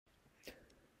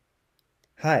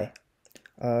Hi,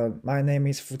 my name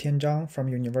is Futian Zhang from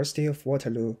University of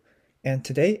Waterloo, and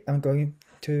today I'm going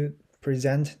to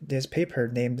present this paper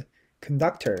named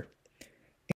Conductor,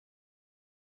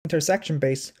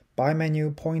 Intersection-Based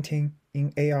Bimanual Pointing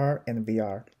in AR and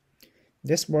VR.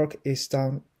 This work is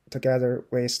done together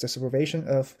with the supervision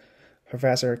of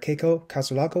Professor Keiko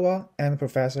Katsuragawa and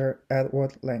Professor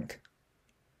Edward Lank.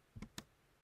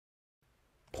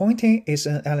 Pointing is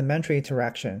an elementary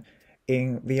interaction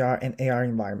in VR and AR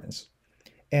environments.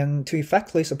 And to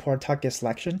effectively support target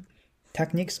selection,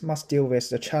 techniques must deal with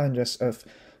the challenges of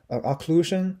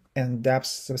occlusion and depth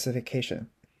specification.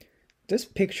 This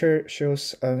picture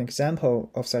shows an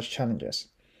example of such challenges.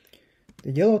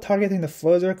 The yellow target in the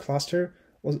further cluster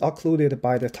was occluded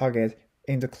by the target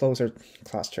in the closer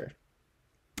cluster.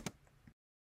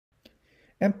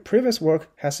 And previous work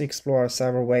has explored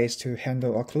several ways to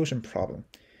handle occlusion problem.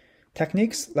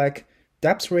 Techniques like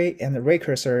depth ray and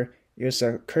Raycursor use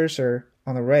a cursor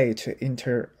on the ray to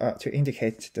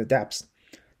indicate the depth.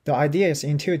 The idea is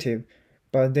intuitive,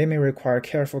 but they may require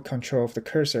careful control of the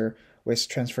cursor with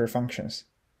transfer functions.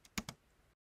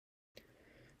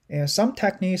 And some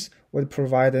techniques would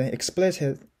provide an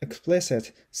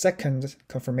explicit second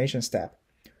confirmation step.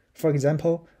 For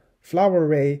example, flower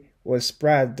ray would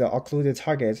spread the occluded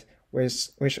target,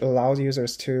 which allows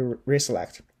users to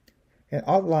reselect. An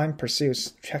outline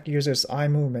pursuits check users' eye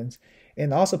movement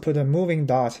and also put a moving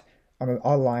dot on the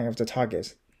outline of the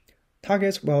target.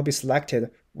 Targets will be selected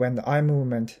when the eye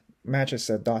movement matches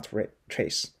the dot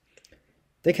trace.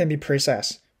 They can be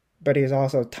precise, but it is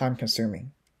also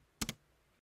time-consuming.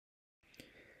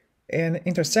 An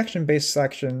intersection-based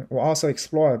selection was also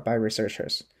explored by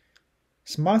researchers.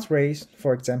 Smart rays,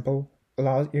 for example,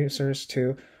 allow users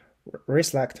to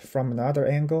reselect from another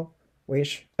angle,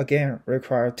 which again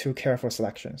require two careful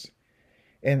selections.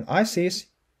 And ICs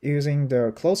using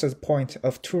the closest point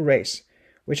of two rays,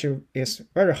 which is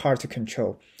very hard to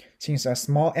control, since a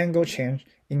small angle change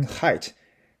in height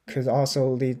could also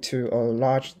lead to a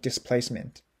large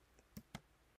displacement.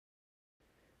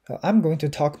 I'm going to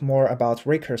talk more about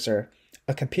Raycursor,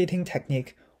 a competing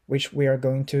technique which we are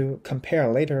going to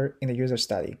compare later in the user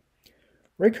study.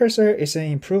 Raycursor is an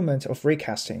improvement of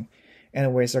raycasting,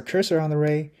 and with a cursor on the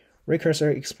ray,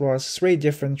 Raycursor explores three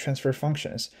different transfer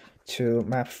functions to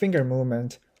map finger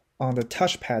movement on the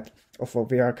touchpad of a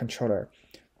VR controller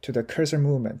to the cursor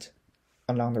movement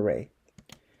along the ray,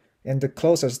 and the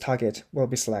closest target will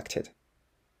be selected.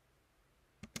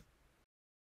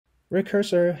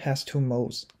 Raycursor has two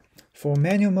modes. For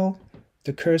manual mode,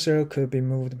 the cursor could be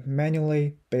moved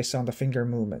manually based on the finger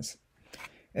movements.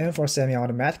 And for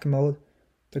semi-automatic mode,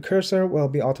 the cursor will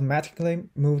be automatically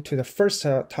moved to the first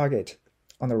target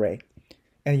on the ray,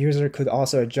 and the user could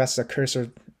also adjust the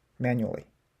cursor manually.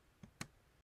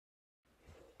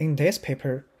 In this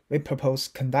paper, we propose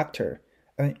Conductor,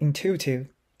 an intuitive,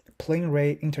 plane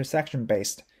ray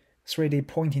intersection-based 3D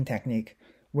pointing technique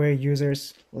where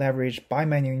users leverage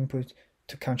bimanual input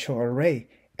to control a ray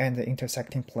and the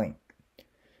intersecting plane.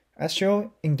 As shown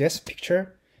in this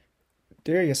picture,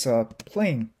 there is a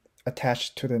plane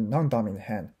attached to the non-dominant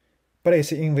hand, but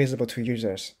it's invisible to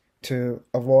users to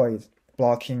avoid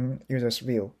blocking users'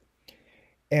 view.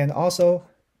 And also,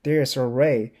 there is a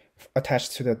ray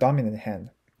attached to the dominant hand.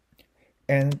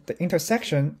 And the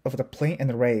intersection of the plane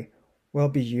and the ray will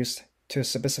be used to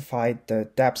specify the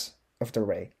depth of the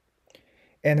ray.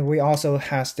 And we also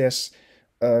have this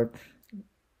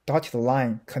dotted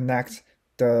line connect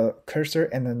the cursor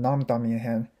and the non-dominant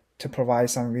hand to provide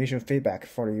some visual feedback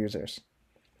for the users.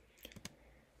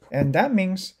 And that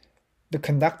means the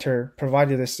conductor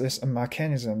provided us a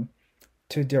mechanism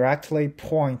to directly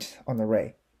point on the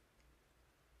ray.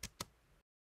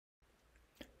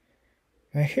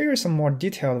 And here is a more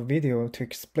detailed video to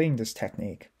explain this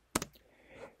technique.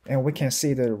 And we can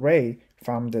see the ray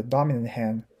from the dominant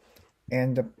hand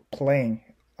and the plane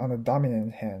on the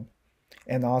dominant hand,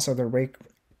 and also the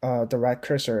right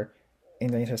cursor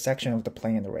in the intersection of the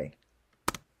plane and the ray.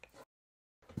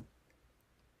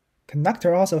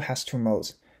 Conductor also has two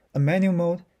modes, a manual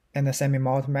mode and a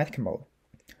semi-automatic mode.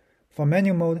 For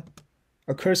manual mode,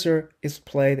 a cursor is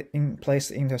placed in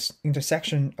the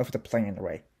intersection of the plane and the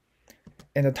ray,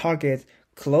 and the target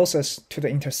closest to the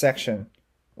intersection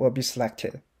will be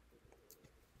selected.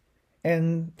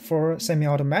 And for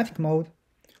semi-automatic mode,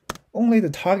 only the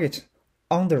target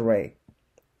on the ray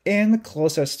and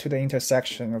closest to the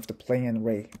intersection of the plane and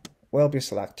ray will be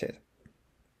selected.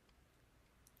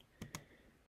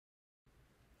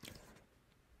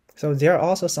 So there are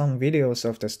also some videos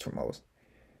of these two modes,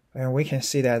 and we can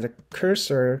see that the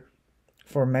cursor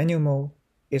for manual mode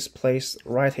is placed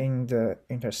right in the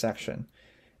intersection,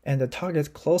 and the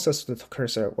target closest to the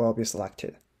cursor will be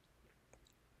selected.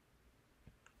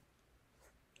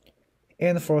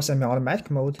 And for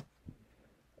semi-automatic mode,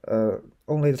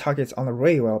 only the targets on the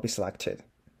ray will be selected,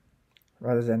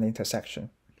 rather than the intersection.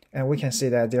 And we can see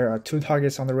that there are 2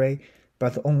 targets on the ray,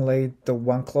 but only the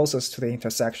one closest to the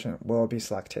intersection will be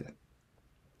selected.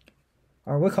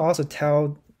 We can also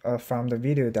tell from the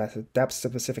video that the depth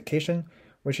specification,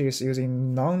 which is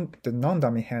using the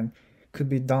non-dummy hand, could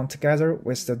be done together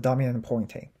with the dominant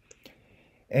pointing,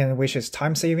 and which is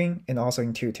time-saving and also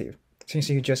intuitive, since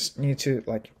you just need to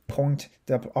point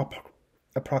the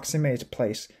approximate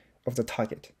place of the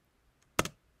target.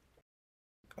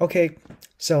 Okay,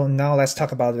 so now let's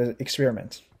talk about the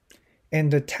experiment.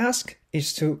 And the task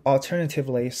is to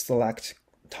alternatively select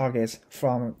targets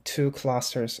from 2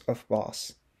 clusters of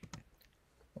balls.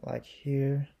 Like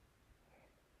here.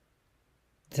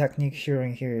 The technique here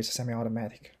and here is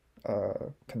semi-automatic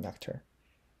conductor.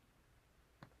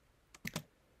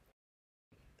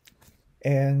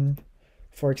 And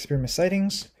for experiment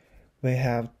settings, we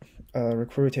have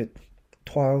recruited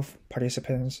 12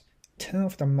 participants. 10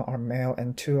 of them are male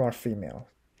and 2 are female.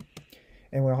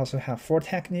 And we also have 4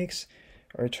 techniques,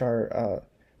 which are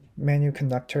manual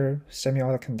conductor,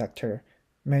 semi-auto conductor,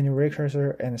 manual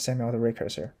Raycursor, and semi-auto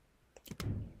Raycursor.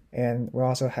 And we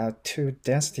also have 2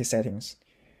 density settings,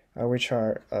 which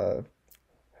are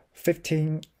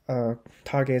 15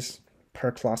 targets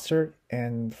per cluster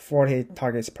and 40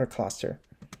 targets per cluster.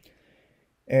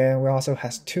 And we also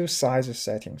have 2 size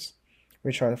settings,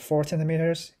 which are 4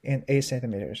 centimeters and 8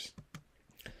 centimeters.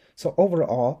 So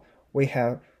overall, we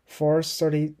have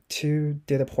 432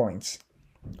 data points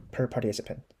per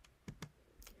participant.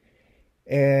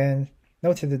 And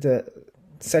note that the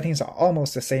settings are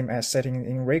almost the same as setting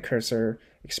in Raycursor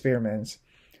experiments,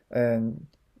 and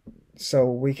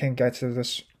so we can get to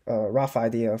this rough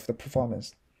idea of the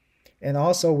performance. And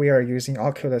also we are using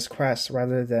Oculus Quest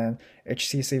rather than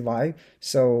HTC Vive,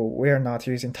 so we are not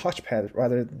using touchpad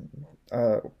rather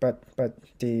but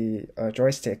the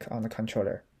joystick on the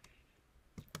controller.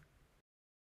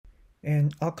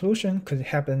 And occlusion could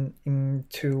happen in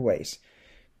 2 ways.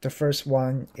 The first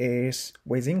one is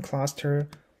within cluster,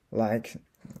 like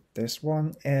this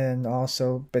one, and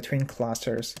also between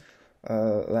clusters,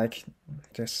 like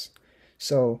this.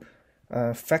 So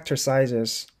factor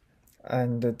sizes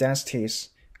and the densities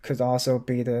could also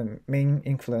be the main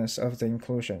influence of the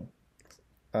inclusion,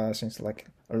 since like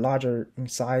a larger in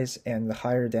size and the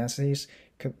higher densities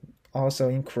could also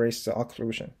increase the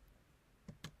occlusion.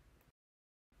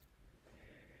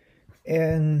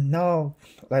 And now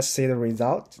let's see the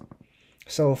result.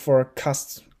 So for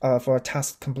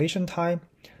task completion time,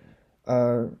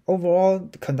 overall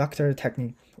the conductor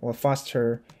technique was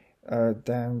faster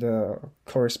than the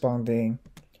corresponding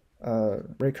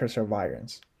Raycursor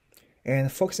variants.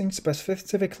 And focusing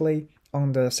specifically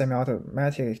on the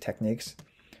semi-automatic techniques,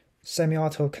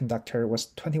 semi-auto conductor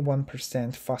was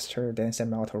 21% faster than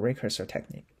semi-auto Raycursor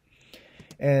technique.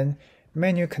 And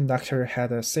manual conductor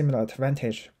had a similar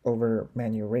advantage over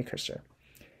manual Raycursor.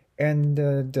 And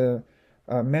the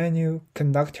manual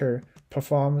conductor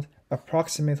performed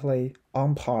approximately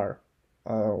on par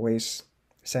with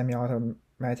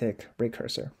semi-automatic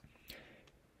Raycursor.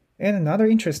 And another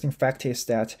interesting fact is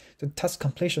that the task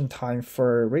completion time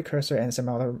for Raycursor and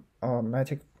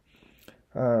semi-automatic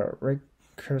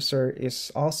Raycursor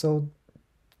is also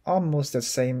almost the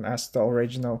same as the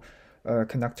original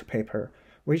conductor paper,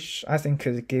 which I think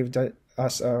could give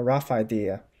us a rough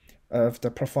idea of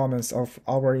the performance of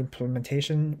our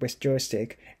implementation with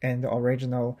joystick and the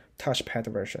original touchpad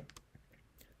version.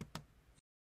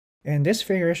 And this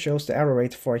figure shows the error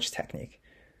rate for each technique.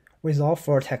 With all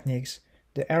 4 techniques,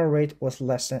 the error rate was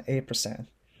less than 8%.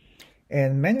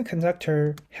 And manual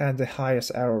conductor had the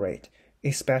highest error rate,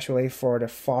 especially for the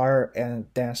far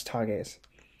and dense targets.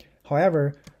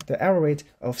 However, the error rate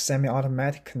of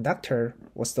semi-automatic conductor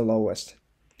was the lowest,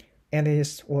 and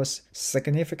it was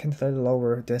significantly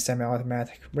lower than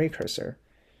semi-automatic Raycursor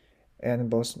and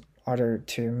both other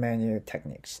 2 manual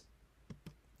techniques.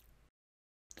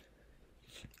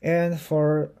 And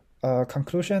for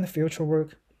conclusion, future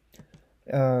work,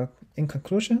 in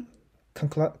conclusion,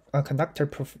 conductor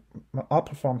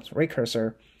outperforms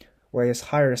Raycursor with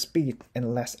higher speed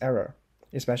and less error,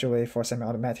 especially for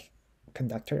semi-automatic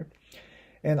conductor,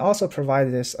 and also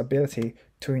provides this ability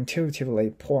to intuitively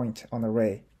point on the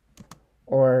ray,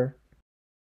 or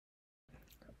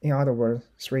in other words,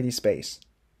 3D space.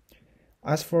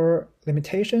 As for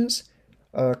limitations,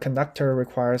 a conductor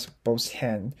requires both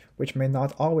hands, which may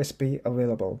not always be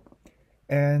available,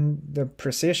 and the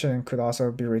precision could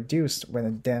also be reduced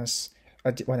when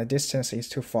the distance is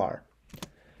too far.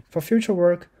 For future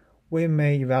work, we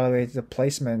may evaluate the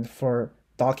placement for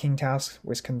docking tasks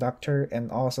with Conductor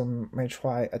and also may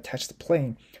try attach the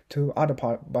plane to other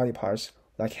body parts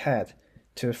like head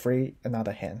to free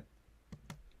another hand.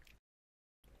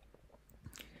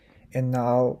 And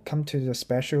now come to the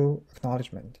special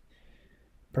acknowledgement.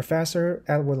 Professor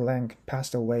Edward Lank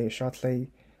passed away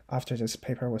shortly after this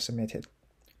paper was submitted.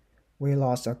 We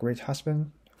lost a great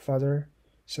husband, father,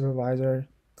 supervisor,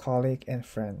 colleague, and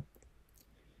friend.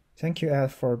 Thank you, Ed,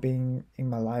 for being in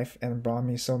my life and brought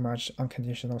me so much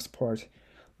unconditional support,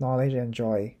 knowledge, and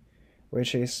joy,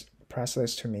 which is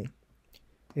priceless to me.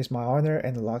 It's my honor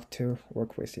and luck to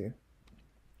work with you.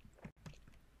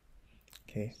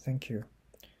 Okay, thank you.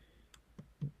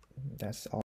 That's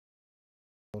all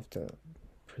of the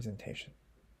presentation.